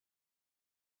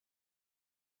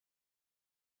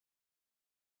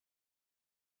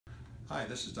Hi,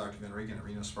 this is Dr. Van Regan at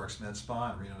Reno Sparks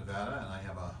MedSpa in Reno, Nevada, and I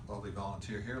have a lovely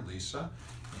volunteer here, Lisa,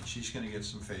 and she's going to get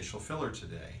some facial filler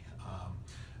today.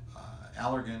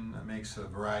 Allergan makes a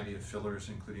variety of fillers,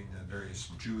 including the various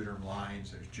Juvederm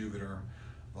lines. There's Juvederm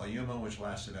Voluma, which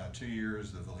lasts about 2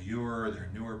 years. The Volure, their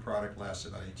newer product, lasts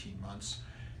about 18 months.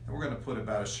 And we're going to put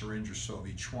about a syringe or so of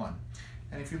each one.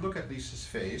 And if you look at Lisa's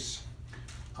face,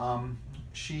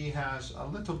 she has a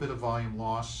little bit of volume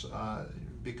loss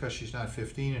because she's not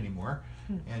 15 anymore,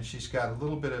 and she's got a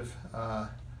little bit of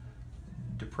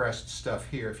depressed stuff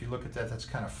here. If you look at that, that's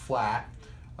kind of flat,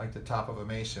 like the top of a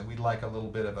mason. We'd like a little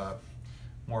bit of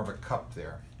more of a cup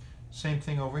there. Same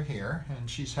thing over here, and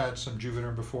she's had some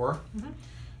Juvederm before.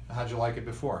 How'd you like it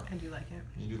before? I do like it.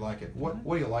 You do like it. What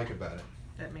do you like about it?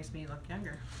 That makes me look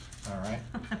younger. All right.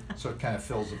 So it kind of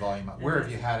fills the volume up. Where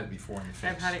have you had it before in your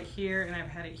face? I've had it here, and I've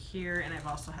had it here, and I've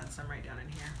also had some right down in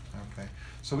here. Okay.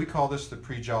 So we call this the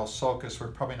pre-gel sulcus. We're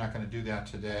probably not going to do that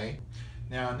today.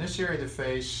 Now in this area of the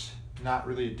face, not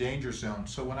really a danger zone.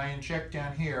 So when I inject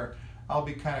down here, I'll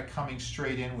be kind of coming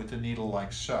straight in with the needle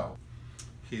like so.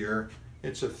 Here,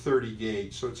 it's a 30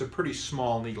 gauge, so it's a pretty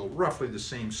small needle, roughly the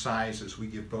same size as we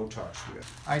give Botox with.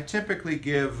 I typically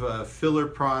give filler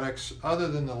products, other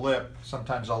than the lip.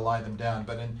 Sometimes I'll lie them down,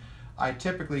 but I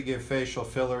typically give facial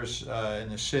fillers in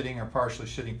the sitting or partially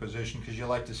sitting position because you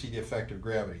like to see the effect of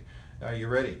gravity. Are you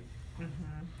ready?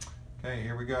 Okay,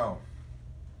 here we go.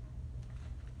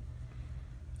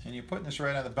 And you're putting this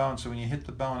right on the bone, so when you hit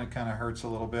the bone, it kind of hurts a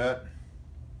little bit.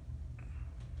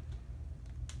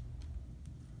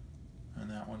 And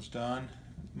that one's done.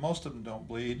 Most of them don't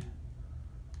bleed.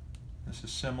 This is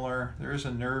similar. There is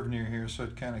a nerve near here, so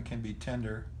it kind of can be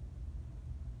tender.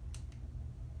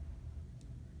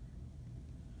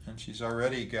 And she's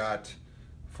already got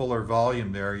fuller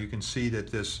volume there. You can see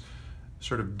that this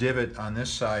sort of divot on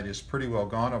this side is pretty well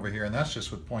gone over here, and that's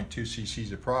just with 0.2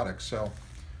 cc's of product. So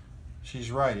she's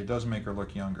right, it does make her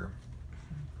look younger.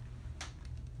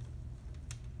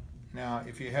 Now,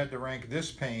 if you had to rank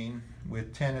this pain,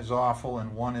 with 10 is awful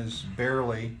and 1 is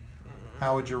barely,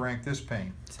 how would you rank this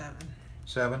pain? 7.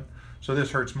 7? So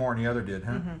this hurts more than the other did,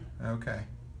 huh? Okay.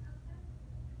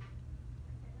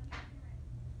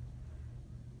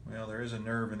 Well, there is a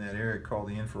nerve in that area called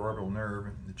the infraorbital nerve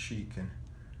in the cheek, and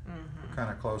we're kind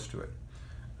of close to it.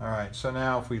 All right, so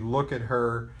now if we look at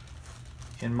her,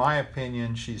 in my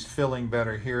opinion, she's filling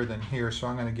better here than here, so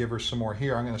I'm going to give her some more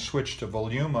here. I'm going to switch to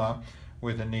Voluma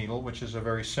with a needle, which is a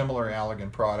very similar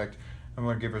Allergan product. I'm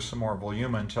going to give her some more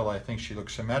Voluma until I think she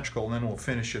looks symmetrical, and then we'll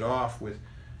finish it off with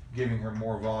giving her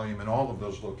more volume in all of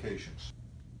those locations.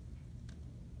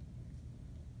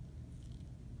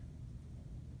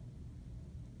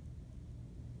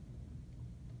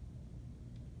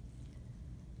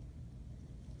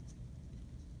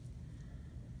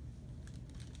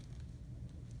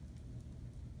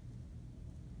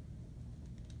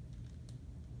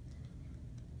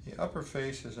 The upper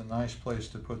face is a nice place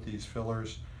to put these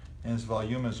fillers, and this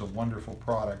Voluma is a wonderful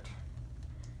product.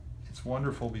 It's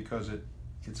wonderful because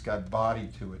it's got body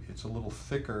to it. It's a little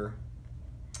thicker.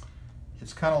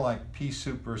 It's kind of like pea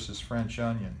soup versus French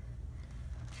onion.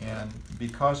 And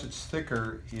because it's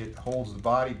thicker, it holds the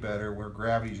body better where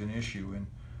gravity is an issue,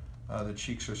 and the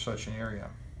cheeks are such an area.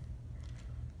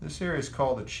 This area is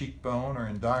called the cheekbone, or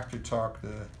in doctor talk,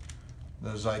 the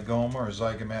zygoma or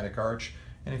zygomatic arch.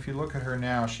 And if you look at her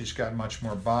now, she's got much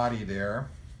more body there.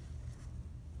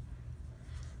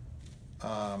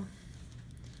 And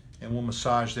we'll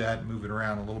massage that and move it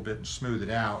around a little bit and smooth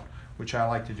it out, which I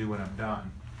like to do when I'm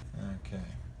done. Okay,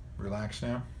 relax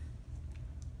now.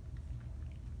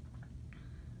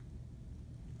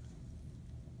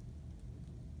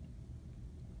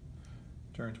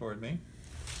 Turn toward me.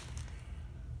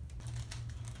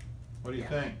 What do you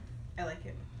think? I like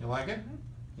it. You like it?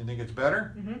 You think it's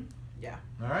better? Yeah.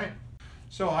 All right.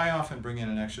 So I often bring in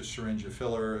an extra syringe of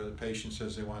filler. The patient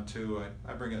says they want to.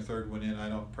 I bring a third one in. I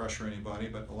don't pressure anybody,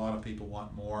 but a lot of people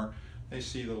want more. They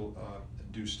see they'll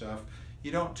do stuff.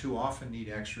 You don't too often need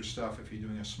extra stuff if you're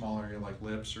doing a small area like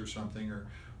lips or something, or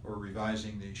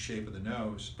revising the shape of the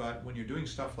nose. But when you're doing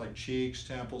stuff like cheeks,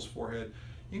 temples, forehead,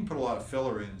 you can put a lot of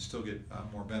filler in and still get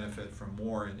more benefit from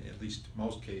more in at least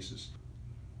most cases.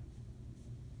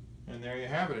 And there you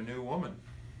have it, a new woman.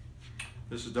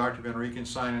 This is Dr. Van Regan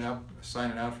signing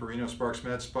out for Reno Sparks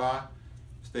MedSpa.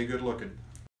 Stay good looking.